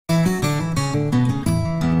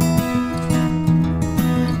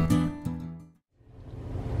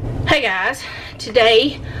Hey guys,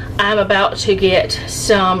 today I'm about to get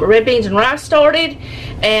some red beans and rice started,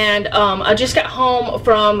 and I just got home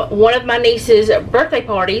from one of my niece's birthday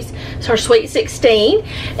parties. It's her sweet 16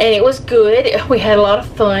 and it was good. We had a lot of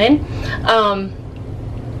fun.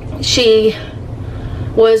 She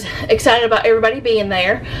was excited about everybody being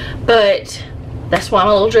there, but that's why I'm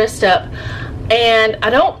a little dressed up. And I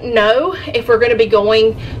don't know if we're going to be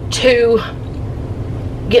going to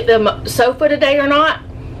get the sofa today or not.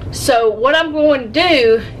 So what I'm going to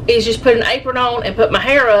do is just put an apron on and put my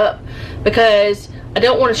hair up, because I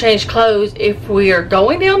don't want to change clothes if we are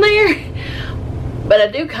going down there. But I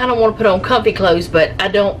do kind of want to put on comfy clothes, but I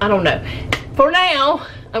don't know. For now,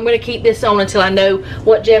 I'm going to keep this on until I know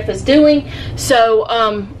what Jeff is doing. So,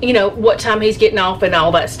 you know, what time he's getting off and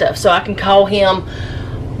all that stuff. So I can call him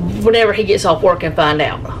whenever he gets off work and find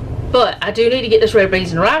out. But I do need to get this red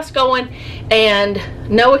beans and rice going. And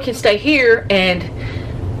Noah can stay here and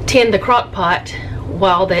tend the crock pot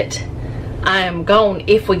while that I am gone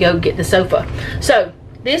if we go get the sofa. So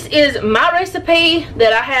this is my recipe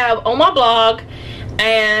that I have on my blog,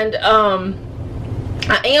 and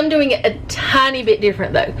I am doing it a tiny bit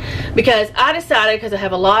different though, because I decided, because I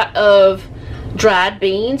have a lot of dried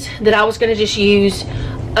beans, that I was going to just use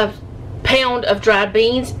a pound of dried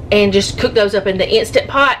beans and just cook those up in the Instant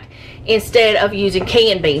Pot instead of using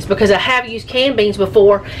canned beans, because I have used canned beans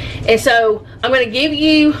before. And so I'm going to give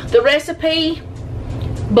you the recipe,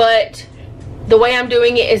 but the way I'm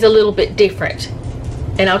doing it is a little bit different,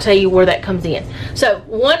 and I'll tell you where that comes in. So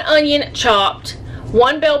 1 onion chopped,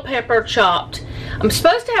 1 bell pepper chopped. I'm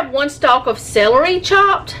supposed to have 1 stalk of celery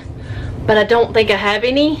chopped, but I don't think I have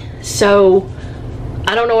any, so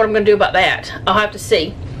I don't know what I'm going to do about that. I'll have to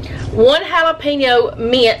see. 1 jalapeno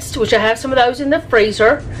minced, which I have some of those in the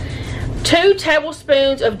freezer. 2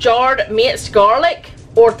 tablespoons of jarred minced garlic,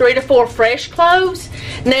 or 3 to 4 fresh cloves.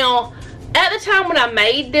 Now, at the time when I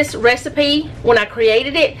made this recipe, when I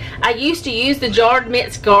created it, I used to use the jarred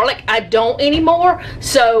minced garlic. I don't anymore,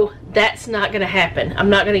 so that's not going to happen.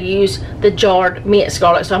 I'm not going to use the jarred minced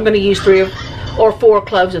garlic, so I'm going to use 3 or 4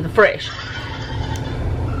 cloves of the fresh.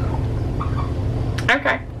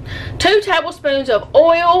 Okay. 2 tablespoons of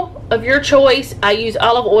oil of your choice. I use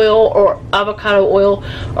olive oil or avocado oil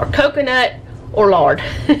or coconut or lard.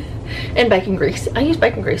 And bacon grease. I use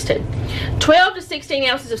bacon grease too. 12 to 16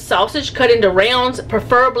 ounces of sausage cut into rounds,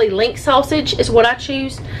 preferably link sausage is what I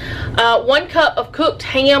choose. 1 cup of cooked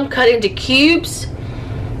ham cut into cubes.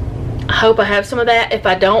 I hope I have some of that. If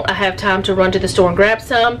I don't, I have time to run to the store and grab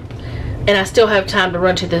some. And I still have time to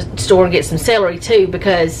run to the store and get some celery too,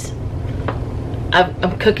 because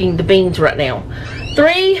I'm cooking the beans right now.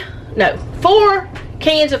 4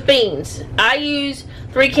 cans of beans. I use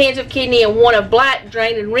 3 cans of kidney and 1 of black,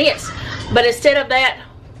 drained and rinsed. But instead of that,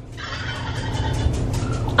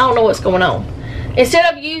 I don't know what's going on.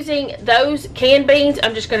 Instead of using those canned beans,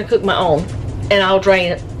 I'm just going to cook my own, and I'll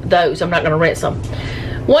drain those. I'm not going to rinse them.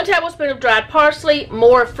 1 tablespoon of dried parsley,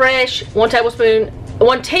 more fresh. 1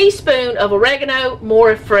 teaspoon of oregano,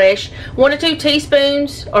 more fresh. 1 to 2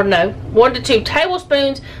 teaspoons, or no, 1 to 2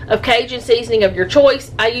 tablespoons of Cajun seasoning of your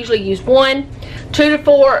choice. I usually use 1. 2 to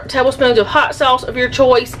 4 tablespoons of hot sauce of your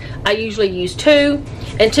choice. I usually use 2.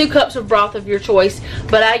 And 2 cups of broth of your choice.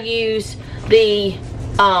 But I use the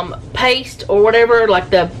paste or whatever, like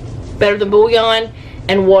the Better Than Bouillon,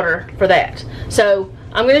 and water for that. So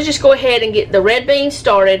I'm going to just go ahead and get the red beans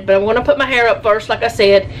started, but I'm going to put my hair up first, like I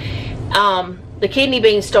said. The kidney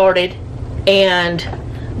beans started, and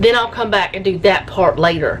then I'll come back and do that part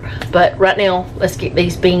later. But right now, let's get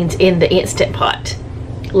these beans in the Instant Pot.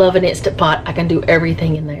 Love an Instant Pot. I can do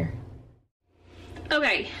everything in there.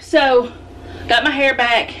 Okay, so got my hair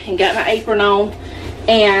back and got my apron on,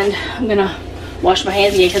 and I'm gonna wash my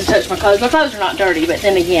hands again because I touched my clothes. My clothes are not dirty, but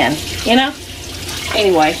then again, you know.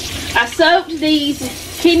 Anyway, I soaked these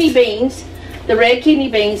kidney beans, the red kidney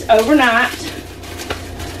beans, overnight.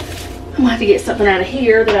 I'm gonna have to get something out of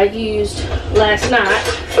here that I used last night.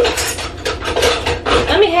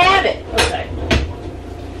 Let me have it. Okay.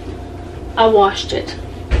 I washed it.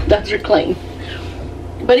 Those are clean.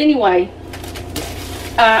 But anyway,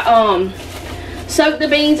 I soaked the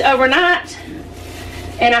beans overnight,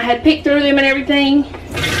 and I had picked through them and everything.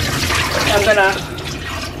 I'm gonna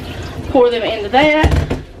pour them into that,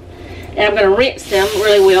 and I'm gonna rinse them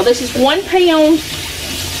really well. This is 1 pound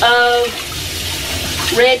of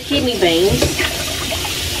red kidney beans.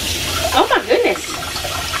 Oh my goodness.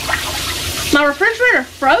 My refrigerator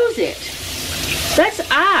froze it. That's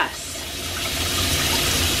ice.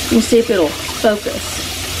 Let me see if it'll focus.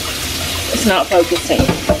 It's not focusing.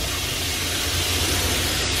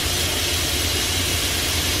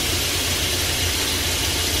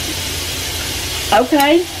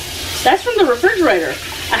 Okay, that's from the refrigerator.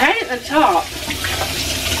 I had it in the top.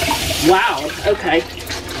 Wow, okay.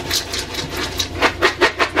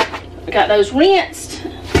 I got those rinsed.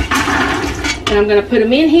 And I'm gonna put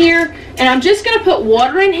them in here. And I'm just gonna put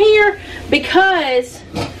water in here because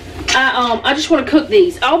I just wanna cook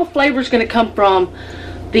these. All the flavor is gonna come from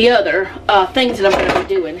the other things that I'm gonna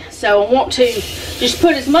be doing. So I want to just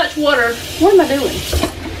put as much water. What am I doing?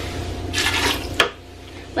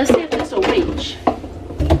 Let's see if this will reach.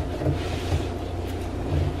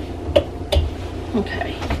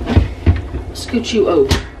 Okay, scoot you over.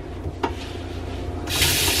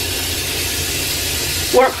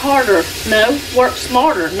 Work harder. No, work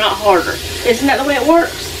smarter, not harder. Isn't that the way it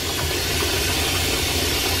works?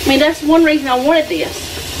 I mean, that's one reason I wanted this.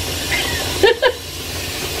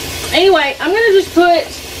 Anyway, I'm going to just put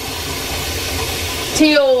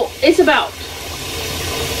till it's about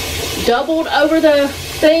doubled over the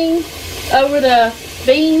thing, over the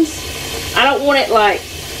beans. I don't want it like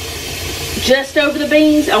just over the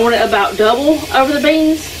beans. I want it about double over the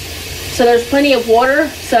beans. So there's plenty of water.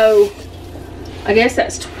 So I guess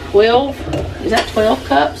that's 12. Is that 12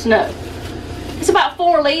 cups? No. It's about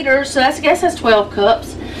 4 liters. So I guess that's 12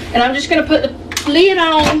 cups. And I'm just going to put the lid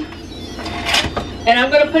on. And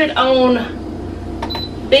I'm going to put it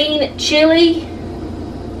on bean chili.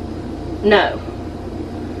 No.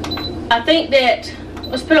 I think that,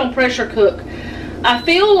 let's put on pressure cook. I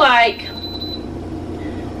feel like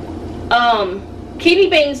kidney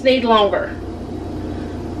beans need longer.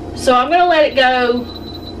 So I'm going to let it go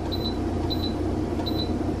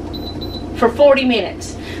for 40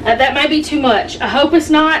 minutes. That may be too much. I hope it's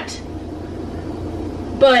not.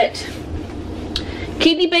 But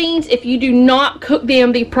kidney beans, if you do not cook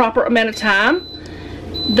them the proper amount of time,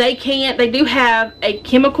 they do have a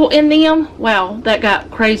chemical in them. Wow, that got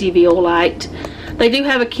crazyville light. They do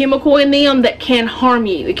have a chemical in them that can harm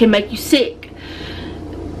you. It can make you sick.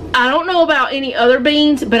 I don't know about any other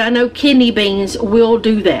beans, but I know kidney beans will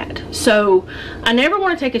do that. So I never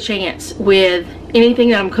want to take a chance with anything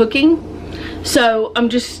that I'm cooking. So I'm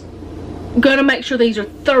just gonna make sure these are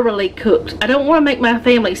thoroughly cooked. I don't want to make my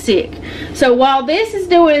family sick. So while this is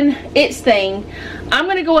doing its thing, I'm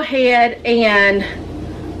gonna go ahead and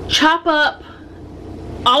chop up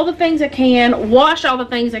all the things I can, wash all the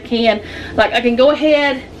things I can. Like I can go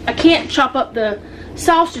ahead, I can't chop up the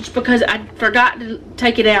sausage because I forgot to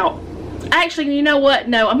take it out. Actually, you know what?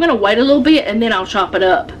 No, I'm gonna wait a little bit and then I'll chop it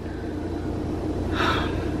up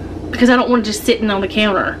because I don't want it just sitting on the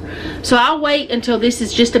counter. So I'll wait until this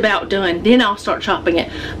is just about done, then I'll start chopping it.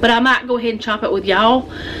 But I might go ahead and chop it with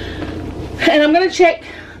y'all. And I'm gonna check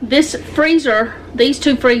this freezer, these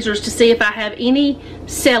two freezers, to see if I have any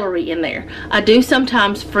celery in there. I do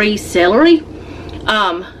sometimes freeze celery,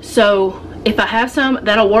 so if I have some,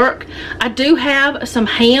 that'll work. I do have some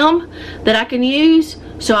ham that I can use,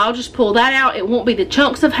 so I'll just pull that out. It won't be the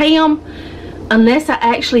chunks of ham unless I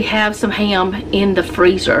actually have some ham in the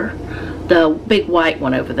freezer, the big white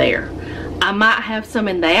one over there. I might have some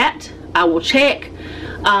in that. I will check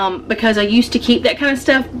because I used to keep that kind of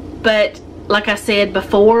stuff, but like I said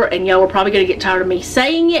before, and y'all are probably going to get tired of me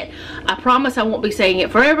saying it, I promise I won't be saying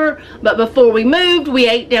it forever, but before we moved, we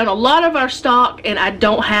ate down a lot of our stock, and I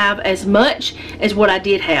don't have as much as what I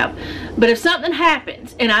did have. But if something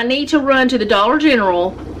happens, and I need to run to the Dollar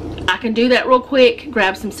General, I can do that real quick,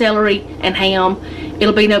 grab some celery and ham.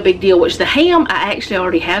 It'll be no big deal, which the ham, I actually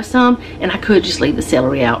already have some, and I could just leave the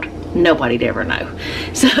celery out. Nobody'd ever know.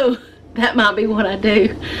 So that might be what I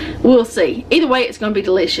do. We'll see. Either way, it's going to be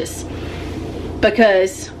delicious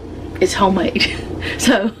because it's homemade.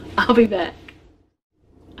 So I'll be back.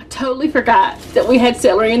 I totally forgot that we had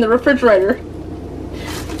celery in the refrigerator.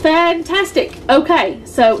 Fantastic. Okay,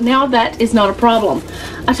 so now that is not a problem.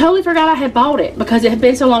 I totally forgot I had bought it because it had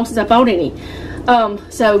been so long since I bought any.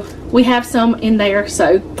 So we have some in there,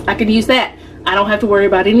 so I can use that. I don't have to worry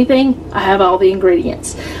about anything. I have all the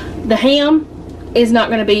ingredients. The ham is not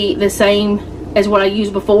going to be the same as what I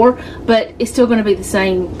used before, but it's still going to be the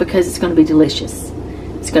same because it's going to be delicious.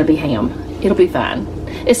 It's going to be ham. It'll be fine.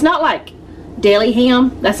 It's not like deli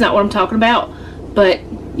ham. That's not what I'm talking about, but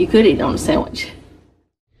you could eat it on a sandwich.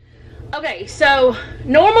 Okay, so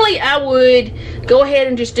normally I would go ahead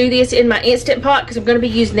and just do this in my Instant Pot because I'm going to be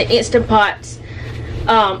using the Instant Pot's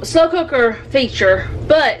slow cooker feature,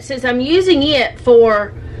 but since I'm using it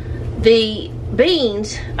for the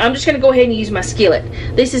beans, I'm just going to go ahead and use my skillet.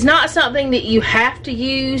 This is not something that you have to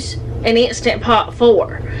use an Instant Pot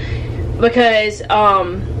for because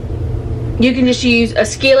you can just use a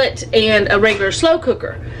skillet and a regular slow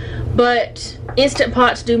cooker, but Instant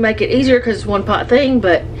Pots do make it easier because it's one pot thing.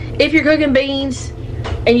 But if you're cooking beans,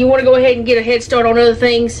 and you want to go ahead and get a head start on other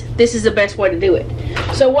things, this is the best way to do it.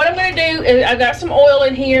 So what I'm going to do is, I've got some oil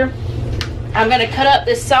in here. I'm going to cut up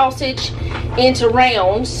this sausage into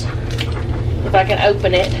rounds, if I can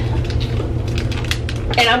open it.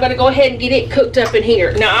 And I'm going to go ahead and get it cooked up in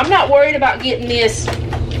here. Now, I'm not worried about getting this,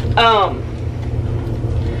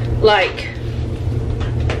 like,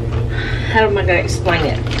 how am I going to explain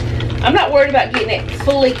it? I'm not worried about getting it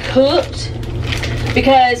fully cooked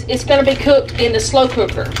because it's going to be cooked in the slow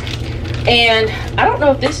cooker. And I don't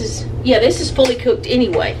know if this is, yeah, this is fully cooked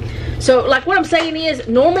anyway. So, like, what I'm saying is,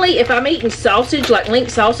 normally if I'm eating sausage, like link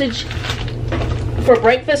sausage, for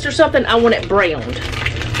breakfast or something, I want it browned.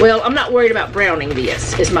 Well, I'm not worried about browning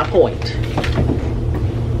this, is my point.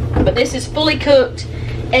 But this is fully cooked,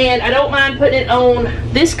 and I don't mind putting it on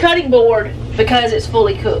this cutting board because it's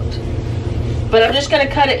fully cooked. But I'm just going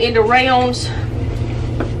to cut it into rounds.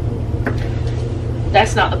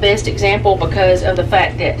 That's not the best example because of the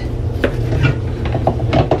fact that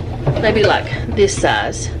maybe like this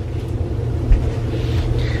size.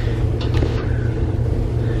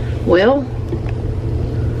 Well,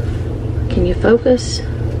 can you focus?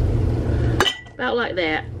 About like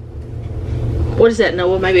that. What is that,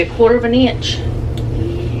 Noah? Maybe 1/4 of an inch?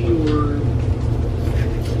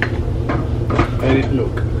 I didn't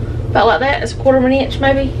look. About like that? It's 1/4 of an inch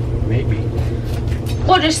maybe? Maybe.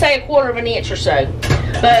 We'll just say 1/4 of an inch or so.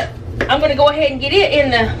 But I'm going to go ahead and get it in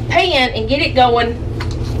the pan and get it going.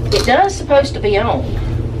 It does supposed to be on.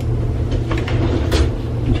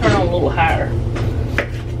 Turn on a little higher.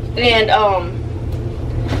 And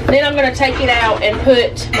then I'm going to take it out and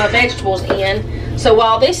put my vegetables in. So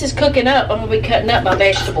while this is cooking up, I'm going to be cutting up my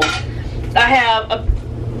vegetables. I have a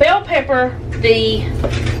bell pepper, the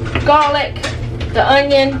garlic, the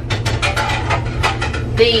onion,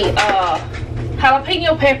 the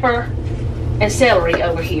jalapeno pepper, and celery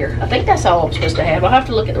over here. I think that's all I'm supposed to have. I'll have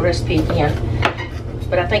to look at the recipe again.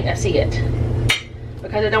 But I think that's it.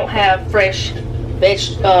 Because I don't have fresh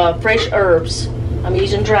herbs. I'm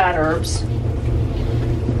using dried herbs.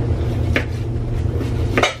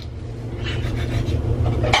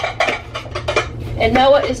 And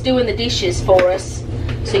Noah is doing the dishes for us.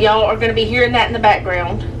 So y'all are going to be hearing that in the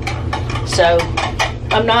background. So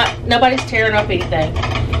nobody's tearing up anything.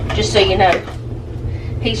 Just so you know.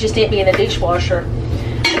 He's just emptying the dishwasher.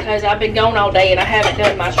 Because I've been gone all day and I haven't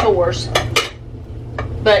done my chores.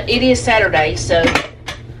 But it is Saturday, so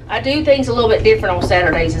I do things a little bit different on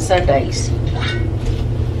Saturdays and Sundays.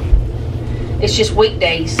 It's just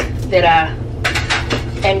weekdays that I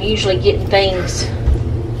am usually getting things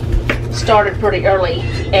started pretty early.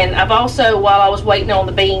 And I've also, while I was waiting on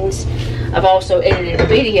the beans, I've also edited a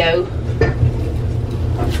video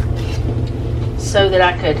so that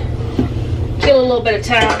I could kill a little bit of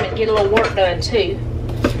time and get a little work done too,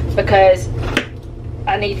 because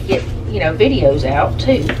I need to get, you know, videos out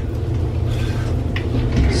too.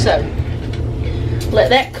 So let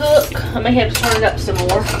that cook. I may have to turn it up some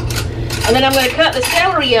more. And then I'm going to cut the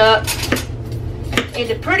celery up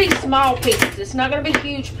into pretty small pieces. It's not going to be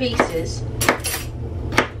huge pieces.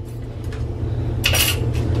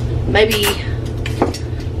 Maybe,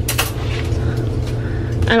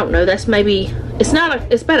 I don't know, that's maybe, it's about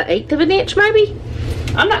 1/8 of an inch maybe.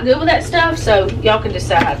 I'm not good with that stuff, so y'all can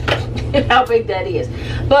decide how big that is.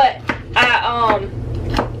 But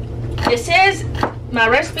it says, my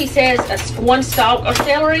recipe says 1 stalk of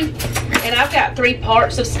celery, and I've got 3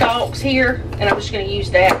 parts of stalks here, and I'm just going to use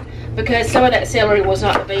that because some of that celery was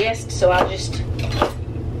not the best, so I just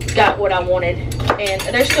got what I wanted. And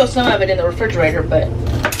there's still some of it in the refrigerator, but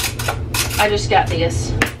I just got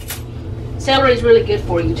this. Celery is really good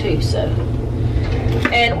for you too, so.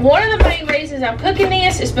 And one of the main reasons I'm cooking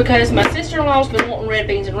this is because my sister-in-law's been wanting red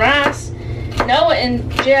beans and rice. Noah and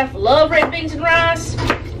Jeff love red beans and rice,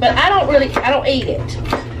 but I don't eat it.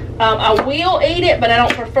 I will eat it, but I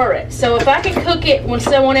don't prefer it. So if I can cook it when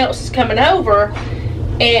someone else is coming over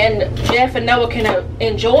and Jeff and Noah can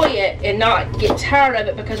enjoy it and not get tired of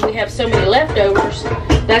it because we have so many leftovers,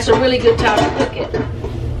 that's a really good time to cook it.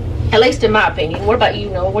 At least in my opinion. What about you,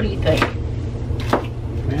 Noah? What do you think?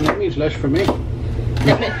 Man, that means less for me. I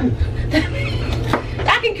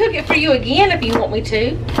can cook it for you again if you want me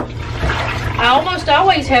to. I almost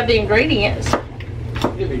always have the ingredients.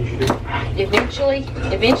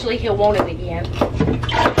 Eventually he'll want it again.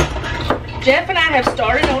 Jeff and I have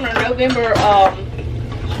started on our November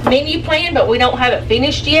menu plan, but we don't have it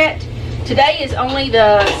finished yet. Today is only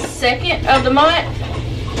the 2nd of the month,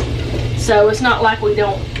 so it's not like we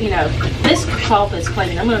don't, you know. This cloth is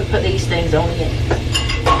clean. I'm going to put these things on it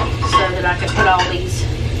so that I can put all these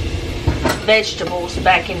vegetables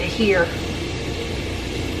back into here.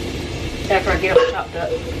 after I get them chopped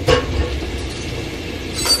up.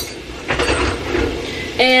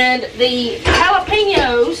 And the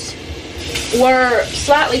jalapenos were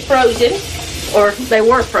slightly frozen, or they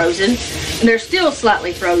were frozen, and they're still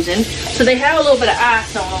slightly frozen, so they have a little bit of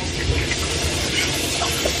ice on them.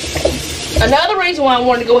 Another reason why I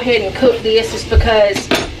wanted to go ahead and cook this is because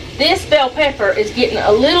this bell pepper is getting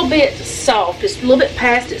a little bit soft. It's a little bit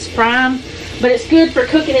past its prime, but it's good for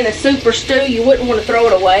cooking in a soup or stew. You wouldn't want to throw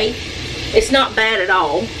it away. It's not bad at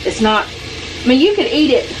all. It's not, I mean, you could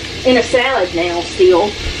eat it in a salad now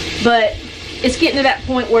still, but it's getting to that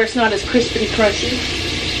point where it's not as crispy crunchy.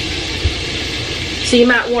 So you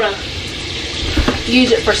might want to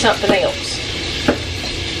use it for something else.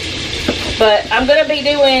 But I'm going to be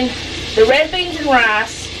doing the red beans and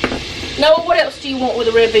rice. Noah, what else do you want with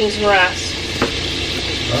the red beans and rice?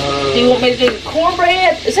 Do you want me to do the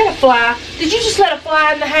cornbread? Is that a fly? Did you just let a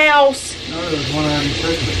fly in the house? No, there's one out in the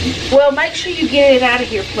refrigerator. Well, make sure you get it out of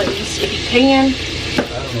here, please, if you can. I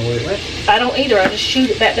don't know where it went. I don't either. I just shoot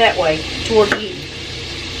it back that way towards you.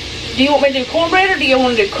 Do you want me to do cornbread, or do you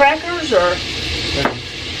want to do crackers, or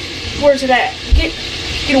where's it at? Get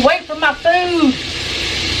away from my food.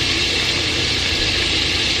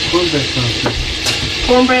 Cornbread sounds good.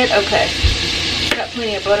 Cornbread? Okay. Got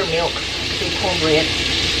plenty of buttermilk to do cornbread.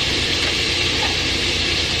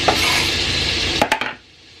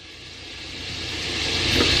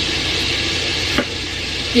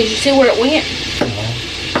 Did you see where it went? No.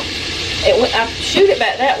 It went. I shoot it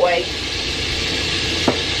back that way.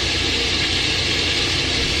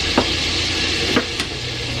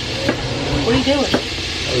 What are you doing?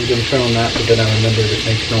 I was going to turn on that, but then I remembered it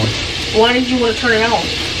makes noise. Why did you want to turn it on?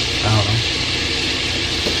 I don't know.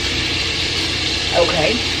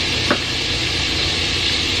 Okay.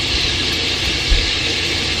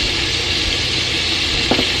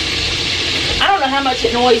 I don't know how much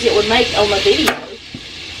noise it would make on the video,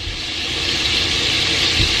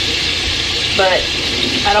 but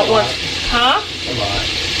I don't want. Huh? A lot.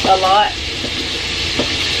 A lot.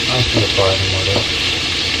 I was going to fry them more though.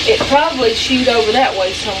 It probably shoot over that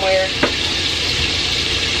way somewhere.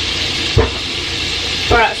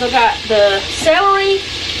 Alright, so I got the celery,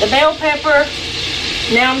 the bell pepper,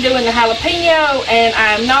 now I'm doing the jalapeno, and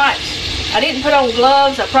I didn't put on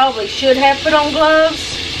gloves. I probably should have put on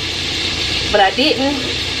gloves, but I didn't.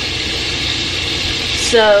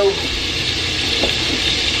 So,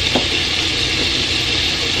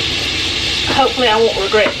 hopefully I won't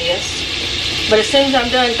regret this. But as soon as I'm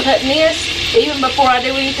done cutting this, even before I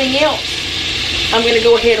do anything else, I'm going to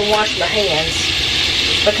go ahead and wash my hands,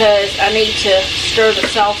 because I need to stir the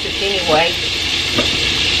sausage anyway.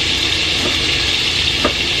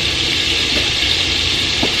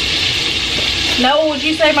 Noah, would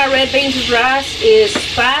you say my red beans with rice is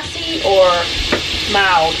spicy or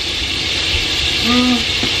mild?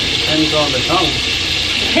 Depends on the tongue.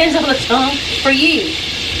 Depends on the tongue. For you?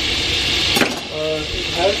 It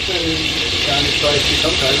has been kind of spicy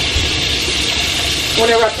sometimes.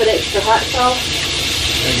 Whenever I put extra hot sauce?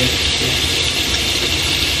 I guess, yeah.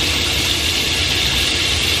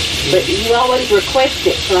 But you always request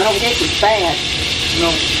it, so I don't guess it's bad. No.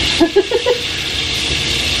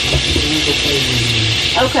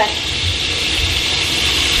 Okay.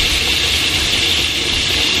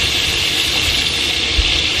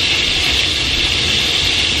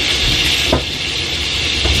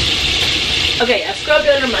 Okay, I scrubbed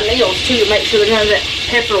under my nails too to make sure that none of that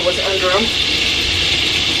pepper was under them.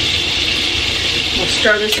 We'll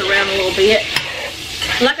stir this around a little bit.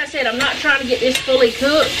 Like I said, I'm not trying to get this fully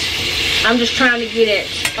cooked. I'm just trying to get it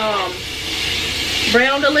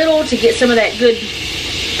browned a little to get some of that good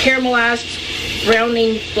caramelized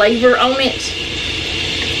browning flavor on it.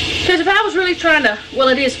 Because if I was really trying to, well,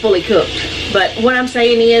 it is fully cooked, but what I'm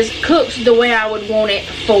saying is cooked the way I would want it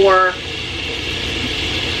for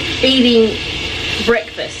eating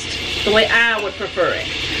breakfast, the way I would prefer it.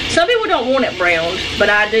 Some people don't want it browned, but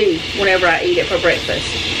I do whenever I eat it for breakfast.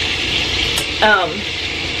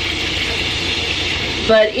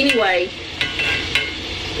 But anyway,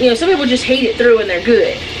 you know, some people just heat it through and they're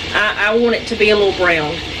good. I want it to be a little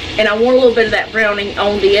browned, and I want a little bit of that browning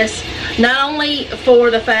on this, not only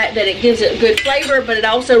for the fact that it gives it a good flavor, but it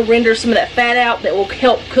also renders some of that fat out that will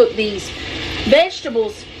help cook these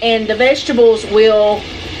vegetables, and the vegetables will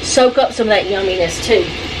soak up some of that yumminess too.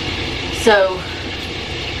 So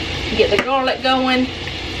get the garlic going.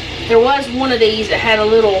 There was one of these that had a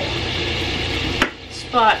little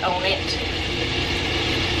spot on it.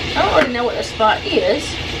 I don't really know what the spot is.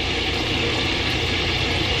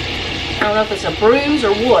 I don't know if it's a bruise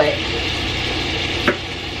or what,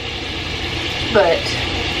 but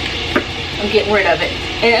I'm getting rid of it.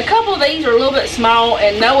 And a couple of these are a little bit small,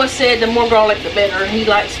 and Noah said the more garlic the better. He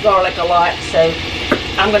likes garlic a lot, so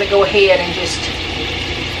I'm going to go ahead and just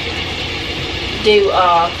do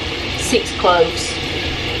 6 cloves.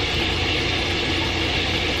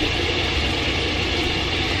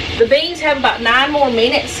 The beans have about 9 more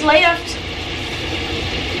minutes left,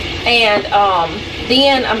 and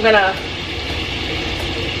then I'm going to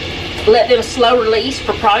let them slow release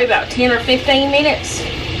for probably about 10 or 15 minutes.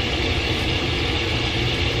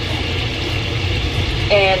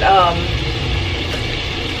 And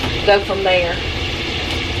go from there.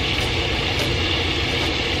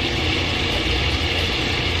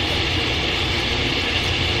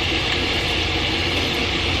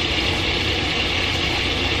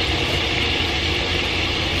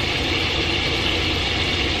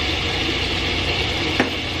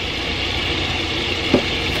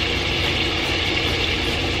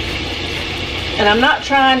 And I'm not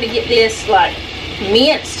trying to get this like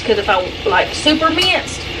minced, because if I like super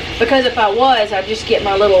minced, because if I was, I'd just get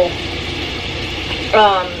my little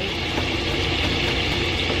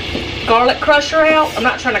garlic crusher out. I'm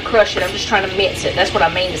not trying to crush it, I'm just trying to mince it. That's what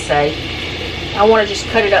I mean to say. I want to just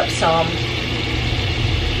cut it up some.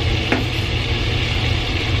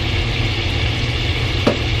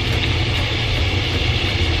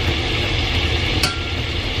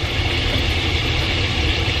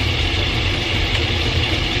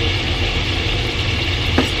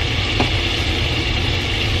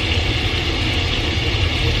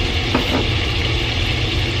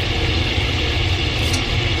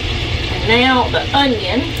 Now the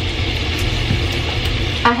onion,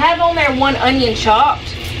 I have on there 1 onion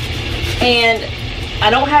chopped, and I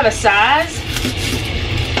don't have a size.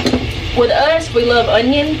 With us, we love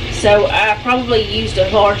onion, so I probably used a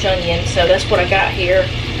large onion, so that's what I got here.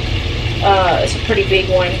 It's a pretty big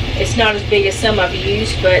one. It's not as big as some I've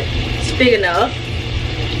used, but it's big enough.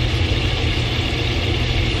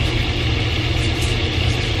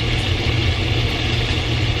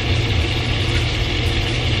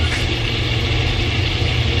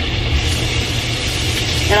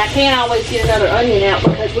 And I can't always get another onion out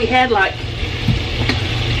because we had like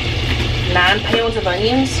 9 pounds of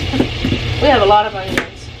onions. We have a lot of onions.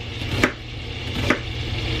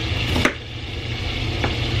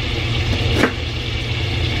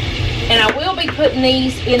 And I will be putting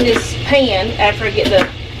these in this pan after I get the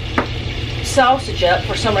sausage up.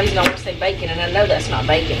 For some reason I want to say bacon, and I know that's not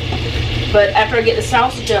bacon. But after I get the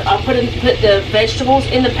sausage up, I'll put the vegetables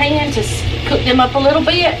in the pan to cook them up a little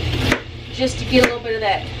bit, just to get a little bit of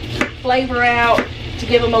that flavor out, to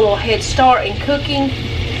give them a little head start in cooking.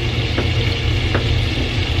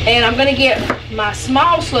 And I'm going to get my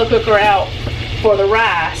small slow cooker out for the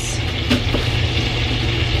rice.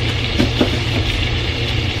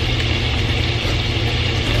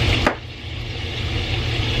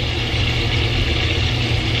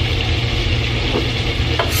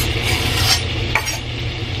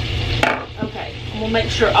 Okay, I'm going to make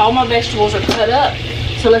sure all my vegetables are cut up.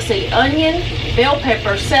 So let's see, onion, bell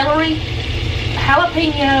pepper, celery,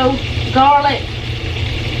 jalapeno, garlic,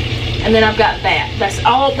 and then I've got that. That's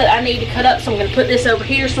all that I need to cut up, so I'm going to put this over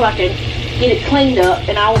here so I can get it cleaned up,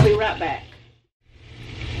 and I will be right back.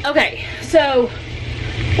 Okay, so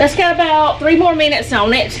that's got about 3 more minutes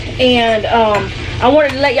on it, and I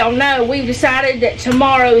wanted to let y'all know we've decided that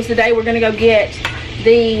tomorrow is the day we're going to go get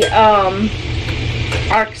the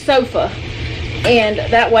our sofa, and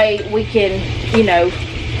that way we can, you know,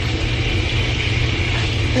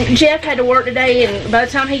 Jeff had to work today, and by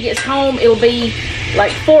the time he gets home it'll be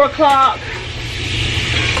like 4 o'clock,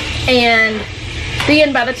 and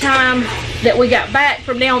then by the time that we got back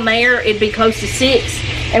from down there it'd be close to 6,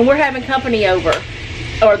 and we're having company over,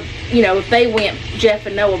 or you know, if they went, Jeff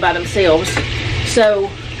and Noah by themselves. So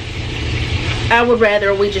I would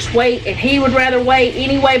rather we just wait, and he would rather wait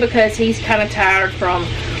anyway because he's kind of tired from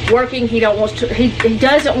working. He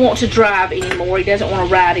doesn't want to drive anymore. He doesn't want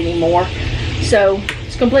to ride anymore. So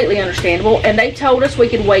it's completely understandable. And they told us we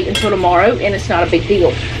could wait until tomorrow, and it's not a big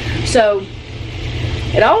deal. So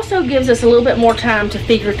it also gives us a little bit more time to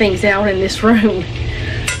figure things out in this room.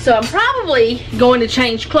 So I'm probably going to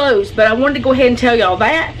change clothes, but I wanted to go ahead and tell y'all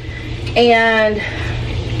that. And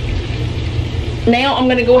now I'm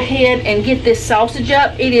going to go ahead and get this sausage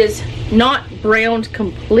up. It is not browned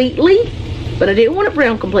completely, but I didn't want it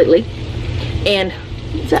browned completely. And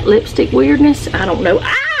is that lipstick weirdness? I don't know.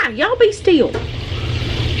 Ah, y'all be still.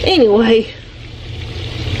 Anyway,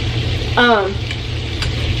 I'm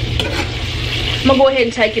gonna go ahead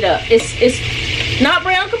and take it up. It's not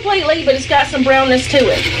brown completely, but it's got some brownness to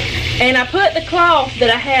it. And I put the cloth that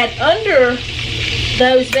I had under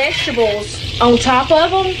those vegetables on top of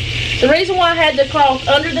them The reason why I had the cloth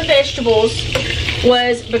under the vegetables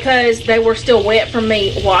was because they were still wet from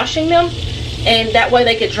me washing them, and that way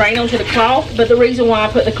they could drain onto the cloth. But the reason why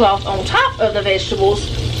I put the cloth on top of the vegetables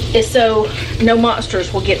is so no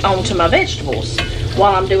monsters will get onto my vegetables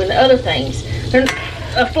while I'm doing the other things.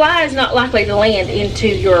 A fly is not likely to land into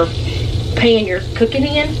your pan you're cooking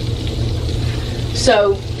in,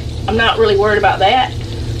 so I'm not really worried about that,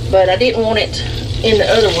 but I didn't want it in the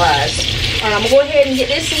otherwise. All right, I'm gonna go ahead and get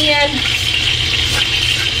this in.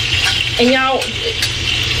 And y'all,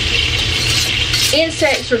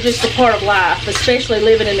 insects are just a part of life, especially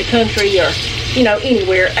living in the country or, you know,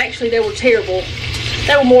 anywhere. Actually, they were terrible.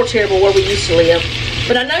 They were more terrible where we used to live.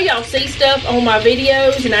 But I know y'all see stuff on my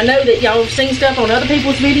videos, and I know that y'all have seen stuff on other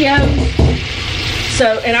people's videos.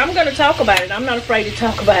 So, and I'm going to talk about it. I'm not afraid to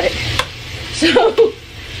talk about it. So,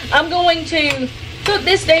 I'm going to cook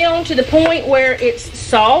this down to the point where it's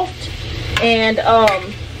soft. And,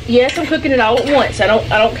 yes, I'm cooking it all at once. I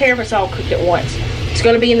don't care if it's all cooked at once. It's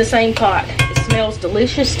going to be in the same pot. It smells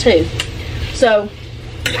delicious too. So,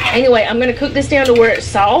 anyway, I'm going to cook this down to where it's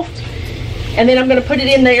soft. And then I'm going to put it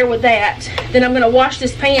in there with that. Then I'm going to wash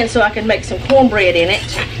this pan so I can make some cornbread in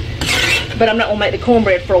it. But I'm not going to make the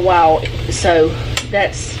cornbread for a while. So,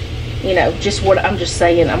 that's, you know, just what I'm just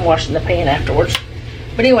saying. I'm washing the pan afterwards.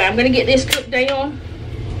 But anyway, I'm going to get this cooked down.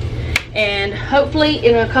 And hopefully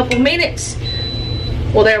in a couple minutes,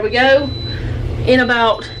 well, there we go. In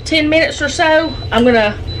about 10 minutes or so, I'm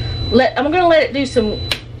gonna let it do some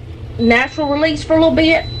natural release for a little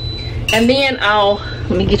bit, and then let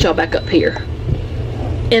me get y'all back up here.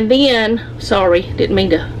 And then, sorry, didn't mean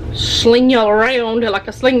to sling y'all around like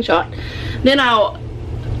a slingshot. Then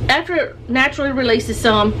after it naturally releases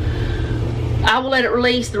some, I will let it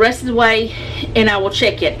release the rest of the way, and I will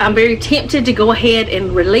check it. I'm very tempted to go ahead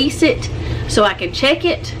and release it so I can check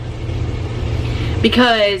it,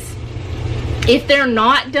 because if they're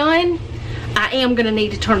not done, I am going to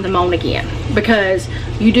need to turn them on again, because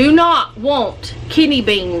you do not want kidney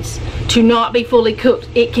beans to not be fully cooked.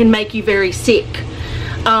 It can make you very sick.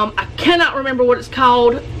 I cannot remember what it's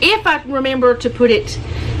called. If I can remember to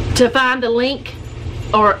find the link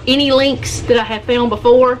or any links that I have found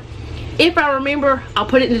before, if I remember, I'll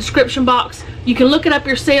put it in the description box. You can look it up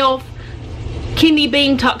yourself. Kidney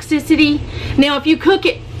bean toxicity. Now, if you cook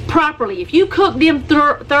it properly, if you cook them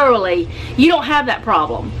thoroughly, you don't have that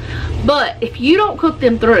problem. But if you don't cook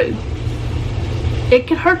them through, it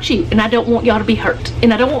could hurt you, and I don't want y'all to be hurt,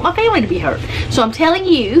 and I don't want my family to be hurt. So I'm telling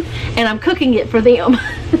you, and I'm cooking it for them.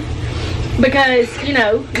 Because, you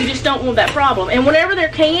know, you just don't want that problem. And whenever they're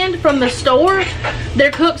canned from the store,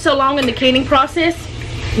 they're cooked so long in the canning process,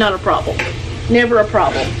 not a problem. Never a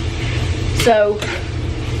problem. So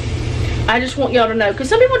I just want y'all to know, because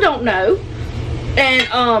some people don't know.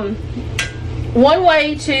 And one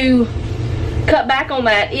way to cut back on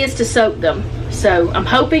that is to soak them. So I'm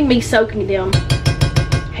hoping me soaking them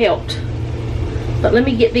helped. But let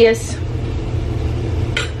me get this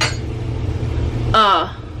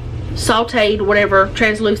sauteed, whatever,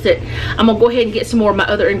 translucent. I'm gonna go ahead and get some more of my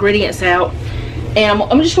other ingredients out, and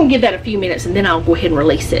I'm just gonna give that a few minutes, and then I'll go ahead and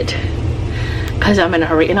release it, because I'm in a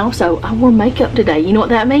hurry. And also, I wore makeup today. You know what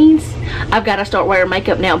that means? I've got to start wearing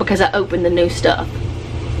makeup now because I opened the new stuff.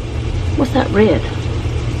 What's that red?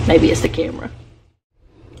 Maybe it's the camera.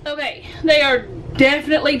 Okay, they are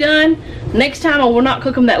definitely done. Next time I will not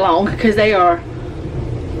cook them that long, because they are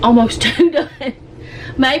almost too done.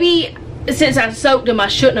 Maybe since I soaked them, I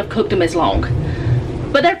shouldn't have cooked them as long.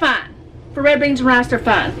 But they're fine. For red beans and rice, they're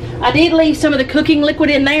fine. I did leave some of the cooking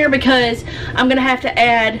liquid in there because I'm going to have to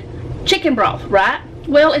add chicken broth, right?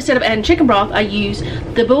 Well, instead of adding chicken broth, I use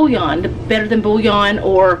the bouillon, the Better Than Bouillon,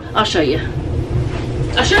 or I'll show you.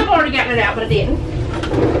 I should have already gotten it out, but I didn't.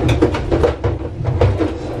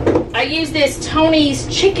 I use this Tony's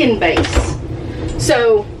chicken base.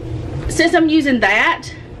 So, since I'm using that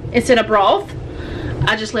instead of broth,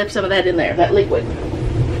 I just left some of that in there, that liquid.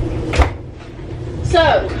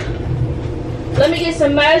 So, let me get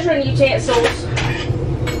some measuring utensils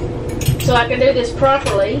so I can do this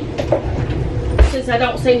properly, since I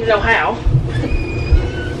don't seem to know how.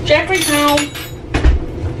 Jeffrey's home.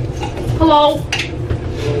 Hello.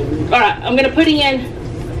 Alright, I'm going to put in,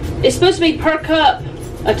 it's supposed to be per cup,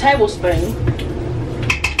 a tablespoon.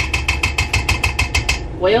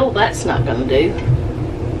 Well, that's not going to do.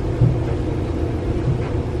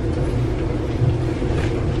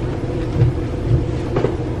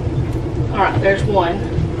 Alright, there's one.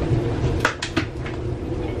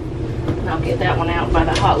 And I'll get that one out by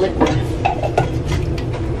the hot liquid.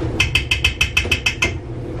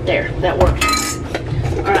 There, that works.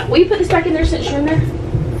 Alright, will you put this back in there since you're in there?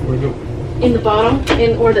 Where'd it go? in the bottom,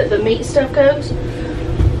 in where the meat stuff goes.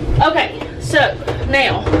 Okay, so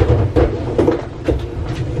now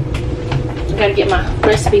I gotta get my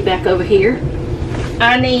recipe back over here.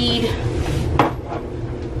 I need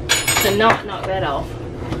to not knock that off.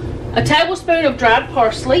 A tablespoon of dried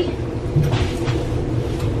parsley.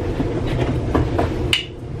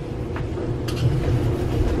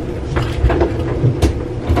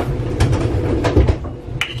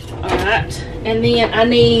 Alright, and then I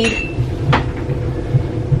need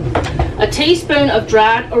a teaspoon of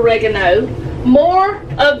dried oregano. More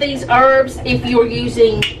of these herbs if you're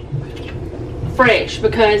using fresh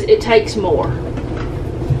because it takes more.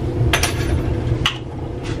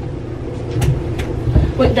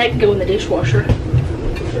 Wait, that can go in the dishwasher.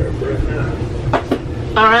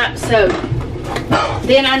 Alright, so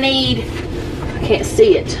then I need, I can't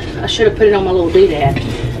see it. I should have put it on my little doodad.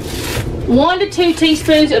 1 to 2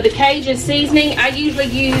 teaspoons of the Cajun seasoning. I usually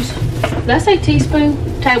use, did I say teaspoon?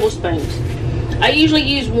 Tablespoons. I usually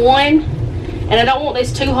use 1, and I don't want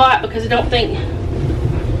this too hot because I don't think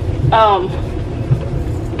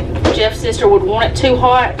Jeff's sister would want it too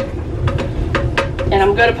hot. And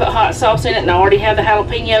I'm going to put hot sauce in it, and I already have the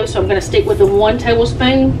jalapeno, so I'm going to stick with the 1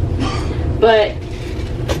 tablespoon. But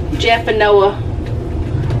Jeff and Noah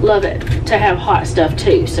love it to have hot stuff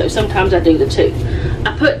too, so sometimes I do the 2.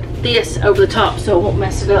 I put this over the top so it won't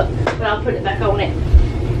mess it up, but I'll put it back on it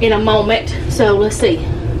in a moment. So let's see.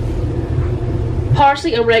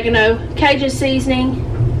 Parsley, oregano, Cajun seasoning,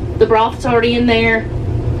 the broth's already in there,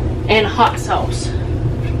 and hot sauce.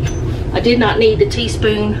 I did not need the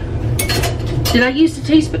teaspoon. Did I use the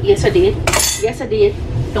teaspoon? Yes, I did. Yes, I did.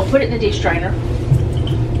 Don't put it in the dish drainer.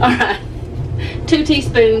 All right. 2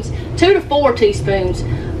 teaspoons, 2 to 4 teaspoons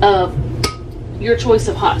of your choice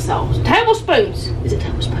of hot sauce. Tablespoons. Is it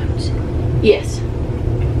tablespoons? Yes.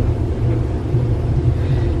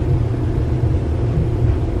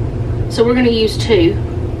 So we're going to use 2.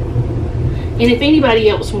 And if anybody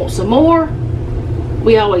else wants some more,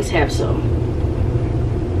 we always have some.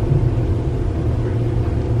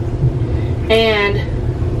 And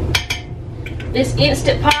this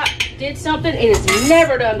Instant Pot did something it has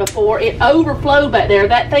never done before. It overflowed back there.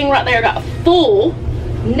 That thing right there got full.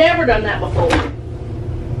 Never done that before.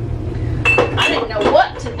 I didn't know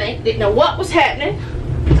what to think. Didn't know what was happening.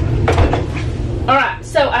 Alright,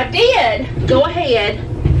 so I did go ahead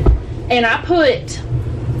and I put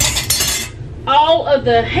all of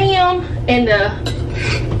the ham and the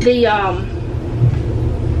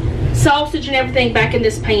sausage and everything back in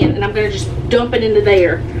this pan, and I'm going to just dump it into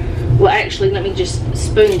there. Well, actually, let me just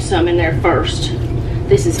spoon some in there first.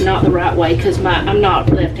 This is not the right way because I'm not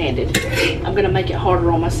left-handed. I'm going to make it harder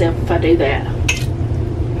on myself if I do that.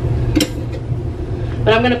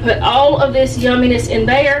 But I'm going to put all of this yumminess in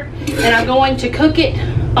there, and I'm going to cook it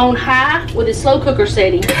on high with a slow cooker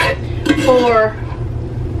setting for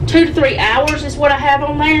 2 to 3 hours is what I have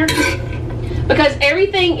on there. Because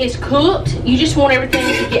everything is cooked, you just want everything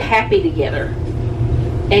to get happy together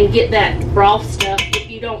and get that broth stuff, if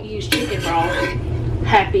you don't use chicken broth,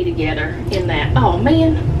 happy together in that. Oh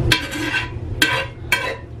man,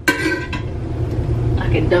 I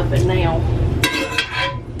can dump it now.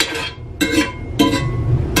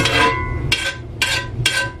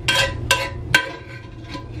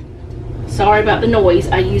 Sorry about the noise.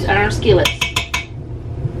 I use iron skillets.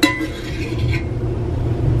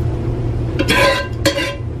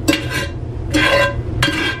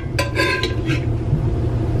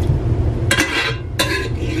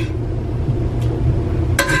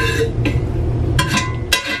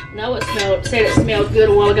 Said it smelled good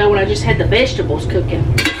a while ago when I just had the vegetables cooking.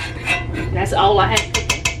 That's all I had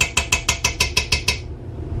cooking.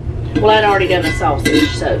 Well, I'd already done the sausage,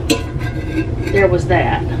 so there was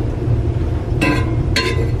that.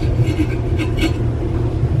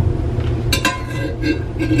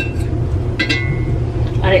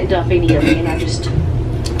 I didn't dump any of it in, I just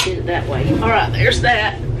did it that way. Alright, there's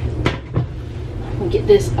that. I'll get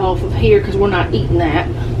this off of here because we're not eating that.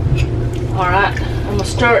 Alright, I'm going to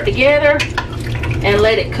stir it together and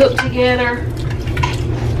let it cook together.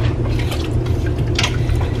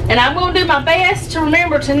 And I'm going to do my best to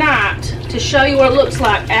remember tonight to show you what it looks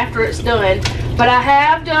like after it's done. But I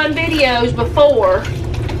have done videos before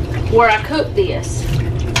where I cook this.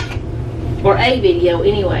 Or a video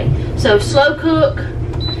anyway. So slow cook.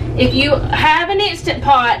 If you have an Instant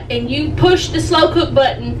Pot and you push the slow cook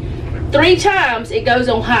button 3 times, it goes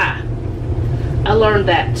on high. I learned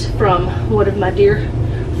that from one of my dear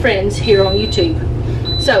friends here on YouTube.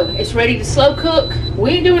 So it's ready to slow cook. We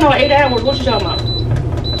ain't doing all 8 hours. What you talking about?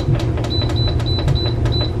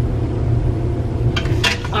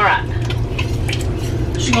 Alright.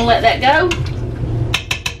 I'm gonna let that go.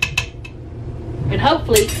 And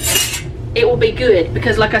hopefully it will be good,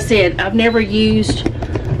 because like I said, I've never used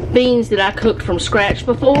beans that I cooked from scratch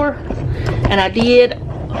before, and I did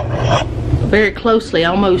very closely,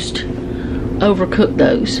 almost overcooked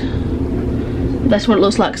those. That's what it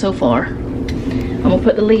looks like so far. I'm gonna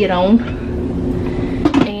put the lid on,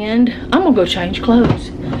 and I'm gonna go change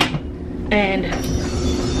clothes and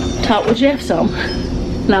talk with Jeff some,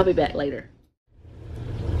 and I'll be back later.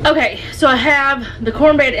 Okay, so I have the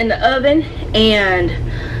cornbread in the oven and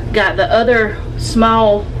got the other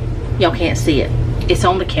small, y'all can't see it, it's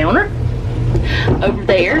on the counter over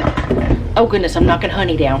there. Oh goodness, I'm knocking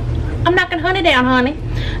honey down. I'm knocking honey down, honey.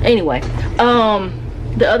 Anyway,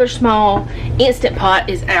 the other small Instant Pot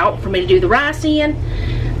is out for me to do the rice in.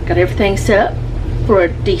 Got everything set up for a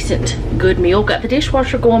decent, good meal. Got the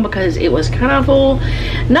dishwasher going because it was kind of full.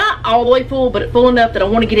 Not all the way full, but full enough that I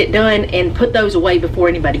want to get it done and put those away before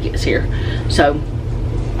anybody gets here. So,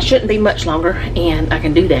 shouldn't be much longer, and I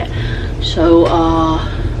can do that. So,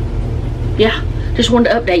 yeah, just wanted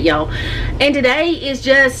to update y'all. And today is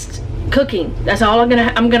just cooking. That's all I'm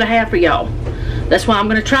gonna have for y'all. That's why I'm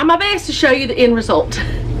gonna try my best to show you the end result.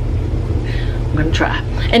 I'm gonna try.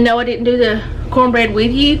 And no, I didn't do the cornbread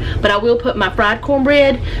with you, but I will put my fried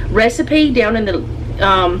cornbread recipe down in the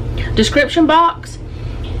description box.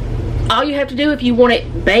 All you have to do if you want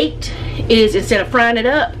it baked is, instead of frying it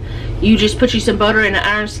up, you just put you some butter in an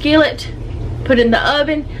iron skillet, put it in the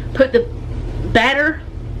oven, put the batter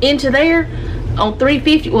into there on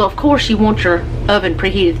 350. Well, of course you want your oven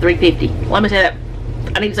preheated to 350. Let me say that.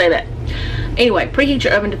 I need to say that. Anyway, preheat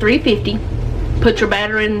your oven to 350. Put your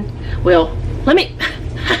batter in. Well, let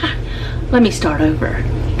me start over.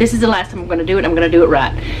 This is the last time I'm going to do it. I'm going to do it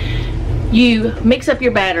right. You mix up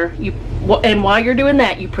your batter, and while you're doing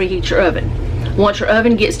that, you preheat your oven. Once your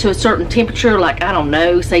oven gets to a certain temperature, like, I don't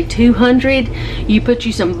know, say 200, you put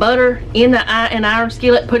you some butter in an iron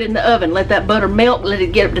skillet, put it in the oven, let that butter melt, let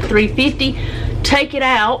it get up to 350, take it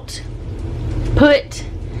out, put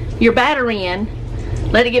your batter in,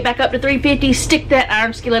 let it get back up to 350, stick that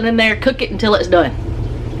iron skillet in there, cook it until it's done.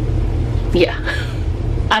 Yeah,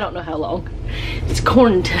 I don't know how long. It's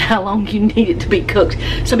according to how long you need it to be cooked.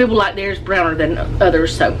 Some people like theirs browner than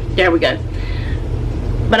others, so there we go.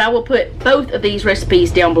 But I will put both of these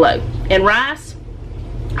recipes down below. And rice,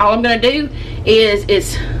 all I'm going to do is,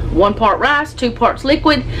 it's 1 part rice, 2 parts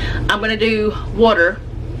liquid. I'm going to do water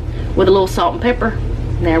with a little salt and pepper.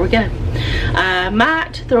 There we go. I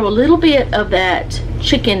might throw a little bit of that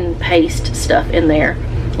chicken paste stuff in there,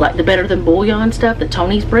 like the Better Than Bouillon stuff, the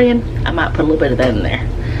Tony's brand. I might put a little bit of that in there,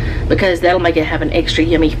 because that'll make it have an extra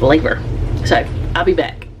yummy flavor. So, I'll be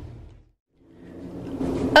back.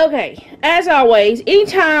 Okay, as always,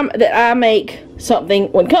 anytime that I make something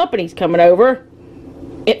when company's coming over,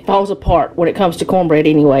 it falls apart when it comes to cornbread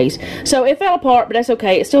anyways. So it fell apart, but that's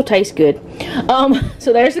okay. It still tastes good.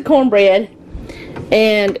 So there's the cornbread.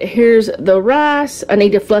 And here's the rice. I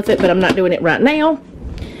need to fluff it, but I'm not doing it right now.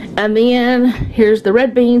 And then here's the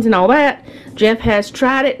red beans and all that. Jeff has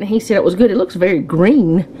tried it, and he said it was good. It looks very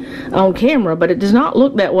green on camera, but it does not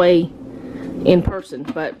look that way in person.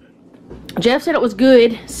 But Jeff said it was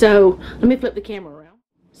good, so let me flip the camera around.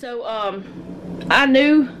 So, I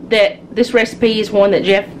knew that this recipe is one that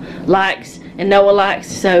Jeff likes and Noah likes,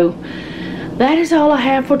 so that is all I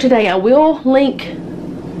have for today. I will link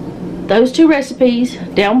those 2 recipes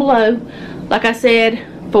down below. Like I said,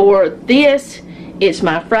 for this, it's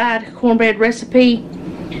my fried cornbread recipe,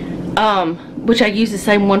 which I use the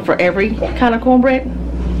same one for every kind of cornbread.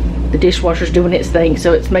 The dishwasher's doing its thing,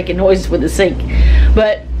 so it's making noises with the sink.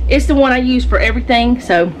 But it's the one I use for everything,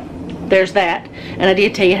 so there's that. And I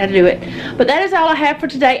did tell you how to do it. But that is all I have for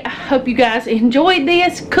today. I hope you guys enjoyed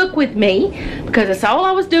this cook with me, because that's all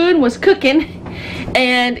I was doing was cooking.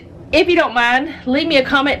 And if you don't mind, leave me a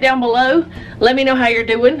comment down below. Let me know how you're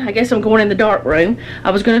doing. I guess I'm going in the dark room.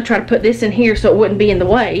 I was going to try to put this in here so it wouldn't be in the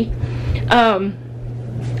way.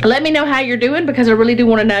 Let me know how you're doing, because I really do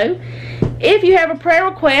want to know. If you have a prayer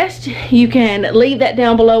request, you can leave that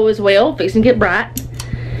down below as well. Fixing to get bright.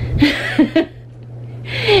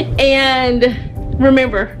 And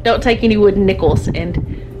remember, don't take any wooden nickels,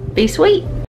 and be sweet.